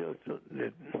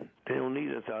 They don't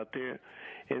need us out there.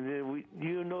 And then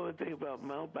you know anything about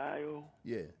Mount Bio?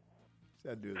 Yeah,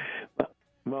 I do.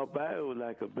 Mount Bio is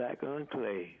like a black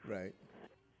enclave. Right.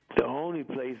 The only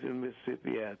place in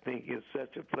Mississippi, I think, is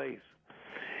such a place.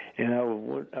 And I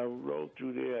rode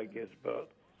through there, I guess, about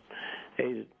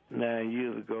 8 or 9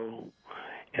 years ago,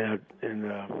 and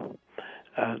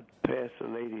I passed a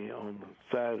lady on the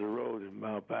side of the road in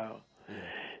Mount Bao,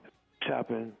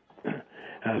 chopping.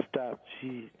 I stopped.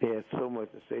 They had so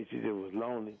much to say. She said it was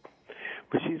lonely.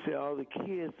 But she said all the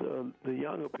kids, the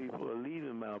younger people are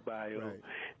leaving Mount Bio,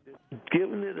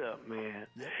 giving it up, man.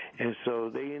 Yep. And so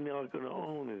they ain't not going to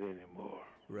own it anymore.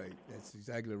 Right. That's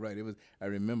exactly right. It was. I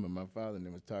remember my father and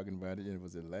they was talking about it, and it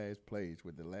was the last place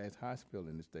with the last hospital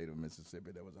in the state of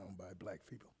Mississippi that was owned by black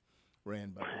people, ran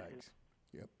by blacks.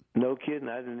 Yep. No kidding.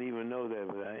 I didn't even know that,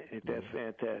 but that's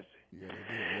fantastic. Yeah,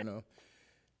 they did, you know.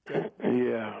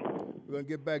 Yeah. We're going to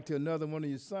get back to another one of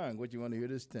your songs. What you want to hear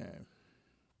this time?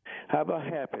 How about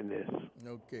Happiness?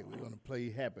 Okay, we're going to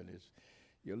play Happiness.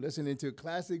 You're listening to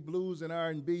Classic Blues and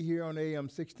R&B here on AM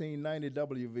 1690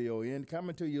 WVON,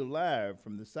 coming to you live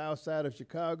from the south side of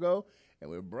Chicago, and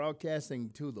we're broadcasting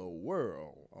to the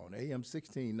world on AM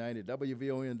 1690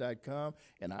 WVON.com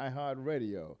and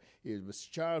iHeartRadio. It was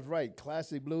Charles Wright,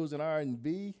 Classic Blues and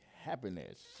R&B,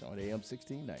 Happiness on AM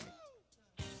 1690.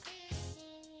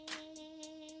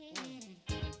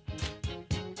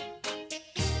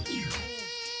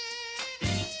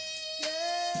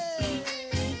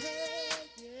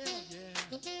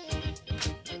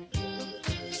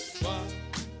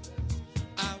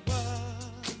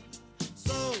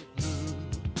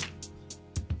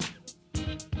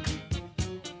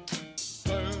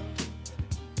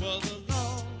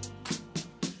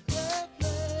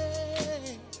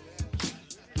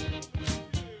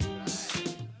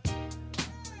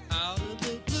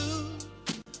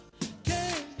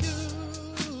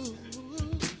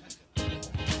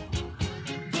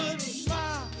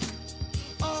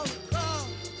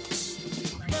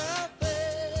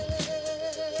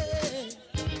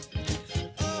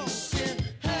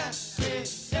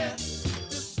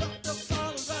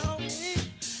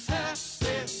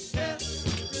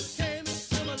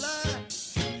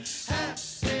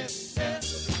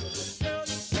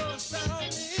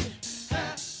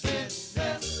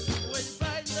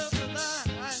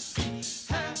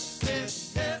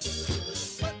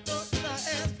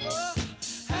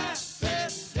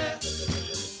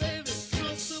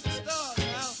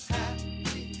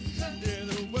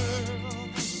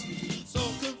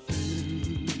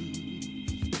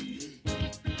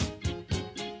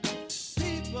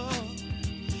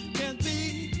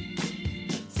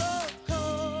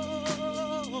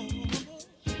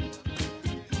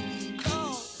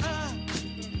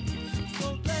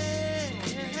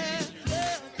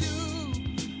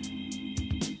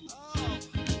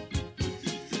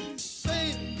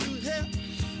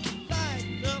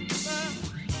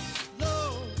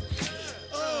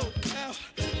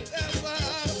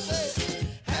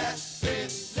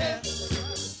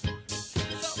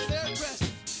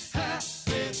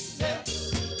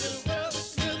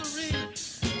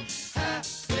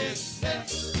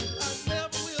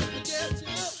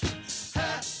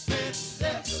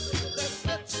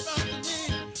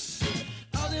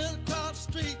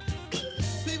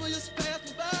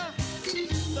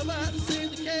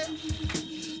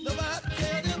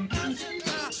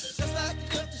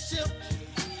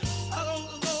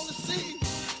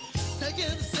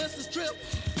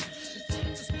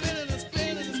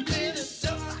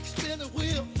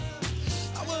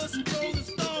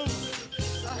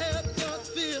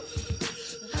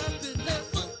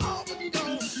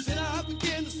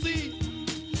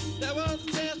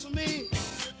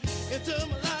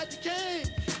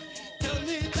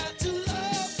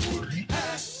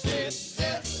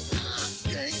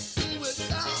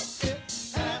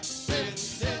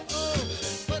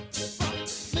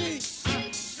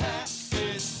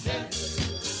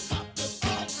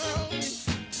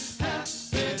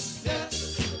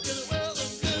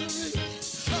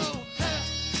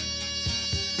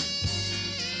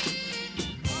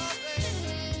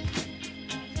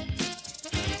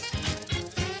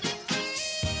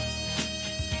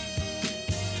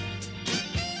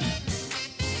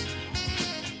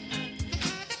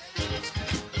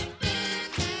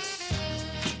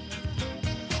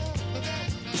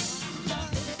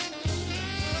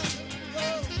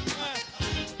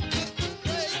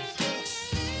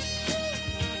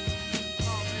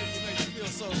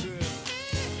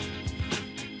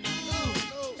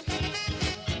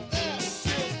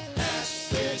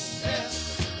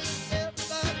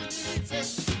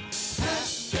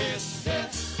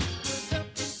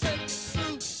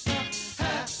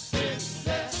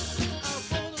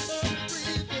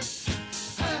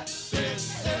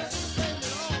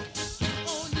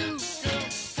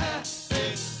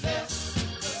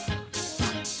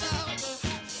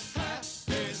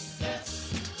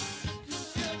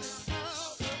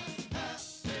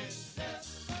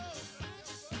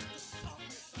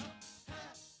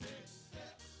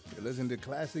 You're listening to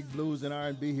Classic Blues and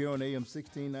R&B here on AM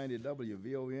 1690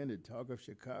 WVON, the talk of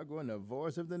Chicago and the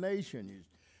voice of the nation.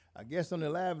 Our guest on the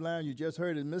live line you just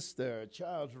heard is Mr.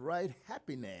 Charles Wright,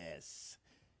 Happiness.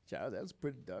 Charles, that's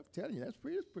pretty, I'm telling you, that's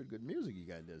pretty good music you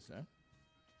got there, son.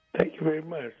 Thank you very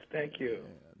much. Thank you.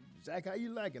 Yeah. Zach, how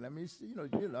you like it? I mean, you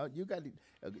got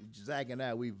Zach and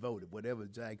I, we voted. Whatever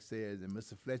Zach says, and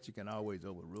Mr. Fletcher can always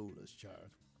overrule us,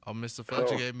 Charles. Oh, Mr.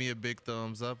 Fletcher gave me a big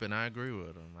thumbs up, and I agree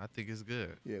with him. I think it's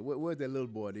good. Yeah, where's that little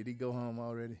boy? Did he go home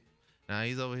already? Nah,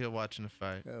 he's over here watching the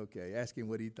fight. Okay, ask him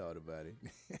what he thought about it.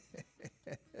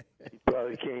 He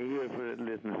probably can't hear it for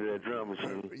listening to that drum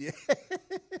machine. Yeah.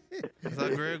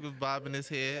 So Greg was bobbing his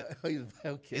head. Okay.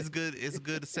 It's good. It's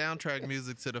good soundtrack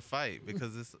music to the fight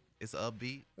because it's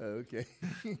upbeat. Okay.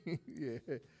 Yeah.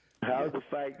 How's the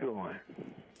fight going?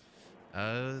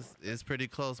 It's pretty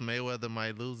close. Mayweather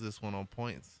might lose this one on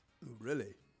points.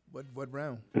 Really? What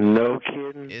round? No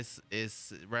kidding.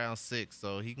 It's round 6,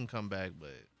 so he can come back,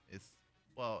 but it's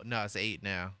 8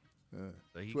 now.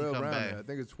 So he 12 can come rounder. back. I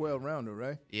think it's 12 rounder,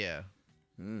 right? Yeah.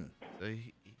 So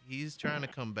he's trying to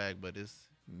come back, but it's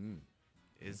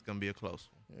gonna be a close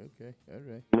one. Okay, all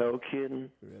right. No kidding.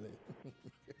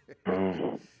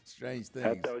 Really? Strange things.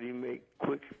 I thought he'd make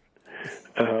quick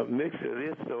mix of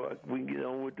this so we can get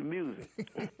on with the music.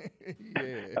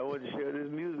 Yeah. I want to share this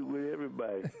music with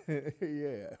everybody.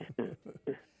 Yeah.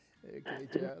 Okay,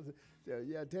 Charles. So,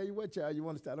 yeah, I tell you what, Charles, you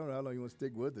want to. I don't know how long you want to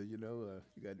stick with it. You know,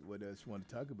 you got what else you want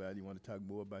to talk about? You want to talk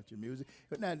more about your music?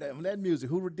 But now, that music,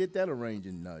 who did that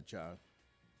arranging, Charles?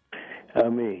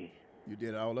 Me. You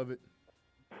did all of it?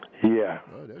 Yeah.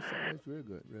 Oh, that sounds real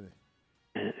good, really.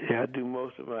 Yeah, I do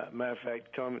most of my. Matter of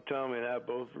fact, Tommy and I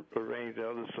both arrange the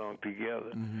other song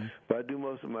together. Mm-hmm. But I do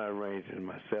most of my arranging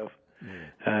myself. Yeah.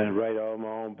 I write all my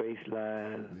own bass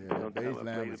lines. Yeah, that bass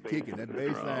line was kicking. That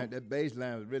bass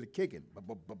line was really kicking. Bum,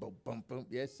 bum, bum, bum, bum, bum.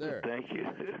 Yes, sir. Thank you.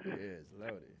 Yes,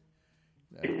 Lordy.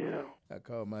 I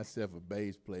call myself a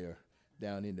bass player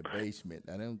down in the basement.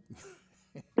 I don't.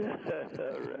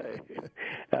 All right.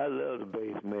 I love the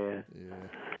bass, man. Yeah.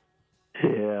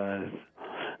 Yeah.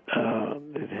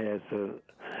 It has a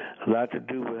lot to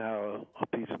do with how a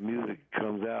piece of music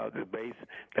comes out. The bass,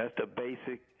 that's the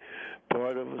basic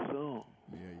part of a song.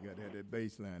 Yeah, you got to have that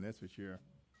bass line, that's for sure.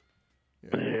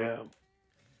 Yeah.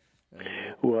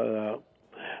 Well,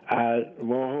 I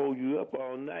won't hold you up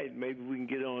all night. Maybe we can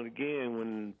get on again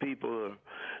when people are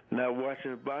not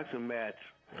watching a boxing match.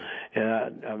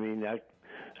 And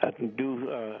I can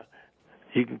do.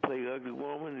 You can play Ugly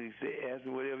Woman and ask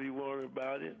me whatever you want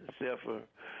about it, except for,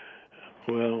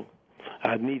 well,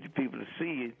 I need the people to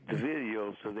see it, the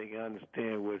video, so they can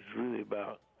understand what it's really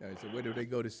about. All right, so where do they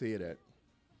go to see it at?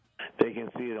 They can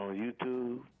see it on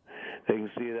YouTube. They can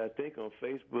see it, I think, on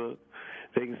Facebook.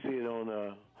 They can see it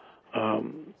on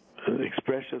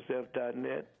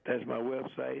expressyourself.net. That's my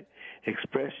website,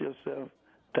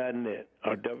 expressyourself.net,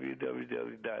 or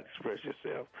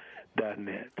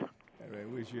www.expressyourself.net. All right,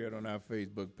 we'll share it on our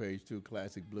Facebook page, too,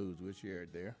 Classic Blues. We'll share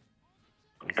it there.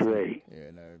 Great. Yeah,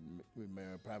 and we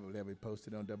may probably have it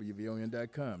posted on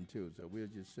WVON.com, too. So we'll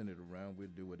just send it around. We'll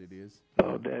do what it is.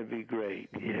 Oh, that'd be great,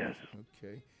 yes.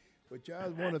 Okay. Well,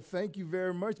 Charles, I want to thank you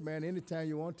very much, man. Anytime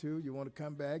you want to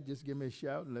come back, just give me a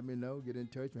shout and let me know. Get in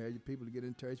touch. Have your people to get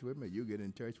in touch with me. You get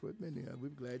in touch with me. We're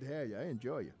glad to have you. I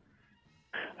enjoy you.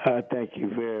 Thank you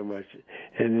very much.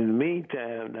 And in the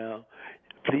meantime, now,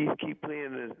 please keep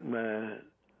playing my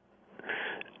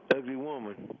Ugly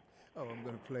Woman. Oh, I'm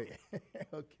going to play it.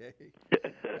 Okay.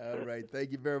 All right.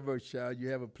 Thank you very much, Charles. You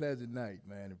have a pleasant night,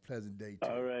 man, a pleasant day, too.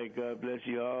 All right. God bless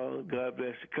you all. God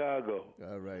bless Chicago.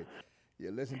 All right.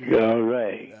 You're listening to All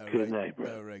right. Good night,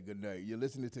 bro. All right. Good night. You're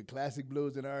listening to Classic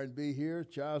Blues and R&B here.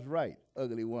 Charles Wright,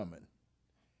 Ugly Woman.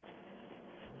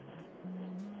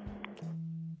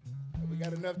 We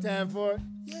got enough time for it?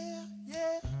 Yeah,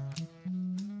 yeah.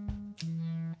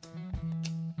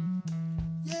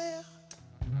 Yeah.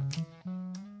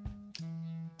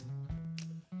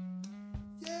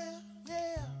 Yeah,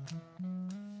 yeah.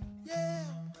 Yeah.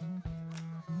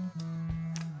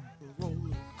 A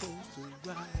roller coaster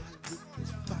ride with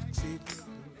this foxy little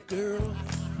girl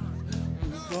who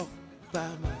walked by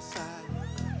my side,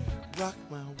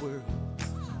 rocked my world.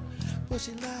 But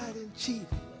she lied and cheated,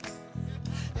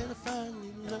 and I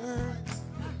finally learned,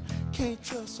 can't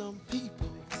trust some people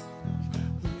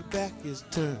when your back is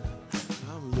turned.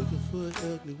 I'm looking for an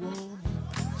ugly woman,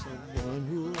 someone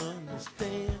who'll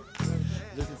understand.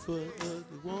 Looking for an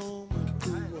ugly woman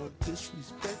who won't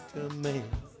disrespect her man.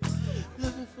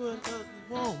 Looking for an ugly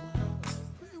woman,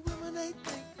 pretty women they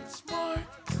think it's smart.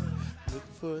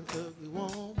 Looking for an ugly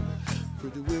woman,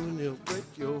 pretty women they'll break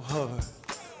your heart.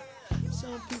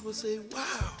 Some people say,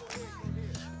 wow,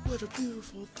 what a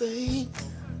beautiful thing.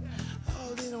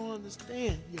 Oh, they don't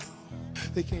understand, y'all.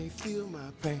 They can't feel my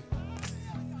pain.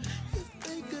 If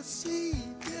they could see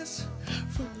this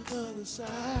from the other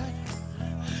side,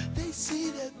 they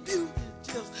see that beauty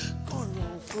just going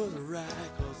on for the ride.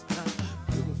 Cause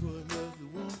I'm looking for another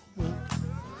woman.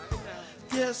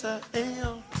 Yes, I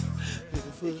am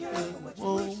looking for another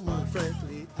woman.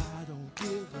 Frankly, I don't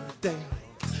give a damn.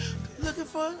 Looking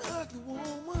for an ugly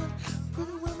woman.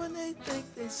 Pretty women, they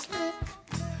think they slick.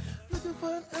 Looking for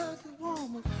an ugly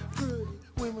woman. Pretty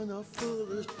women are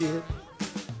full of shit.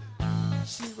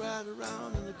 She ride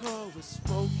around in the car with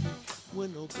smoky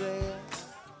window glass.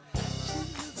 She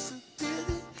looks so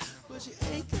pretty, but she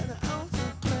ain't got an ounce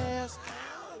of class.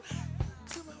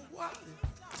 To my wallet,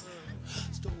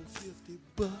 stole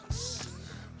 $50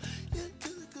 into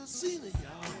the casino,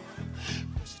 y'all.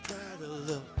 But she tried to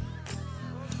look.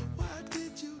 Why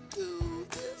did you do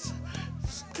this?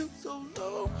 Stoop so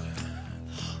low.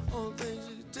 All the things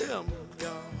you tell me,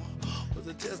 y'all, but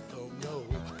I just don't know.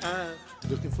 I'm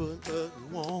looking for an ugly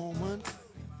woman.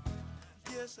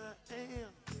 Yes, I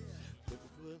am. Looking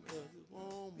for an ugly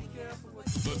woman. Be careful what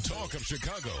you The talk of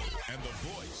Chicago and the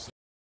voice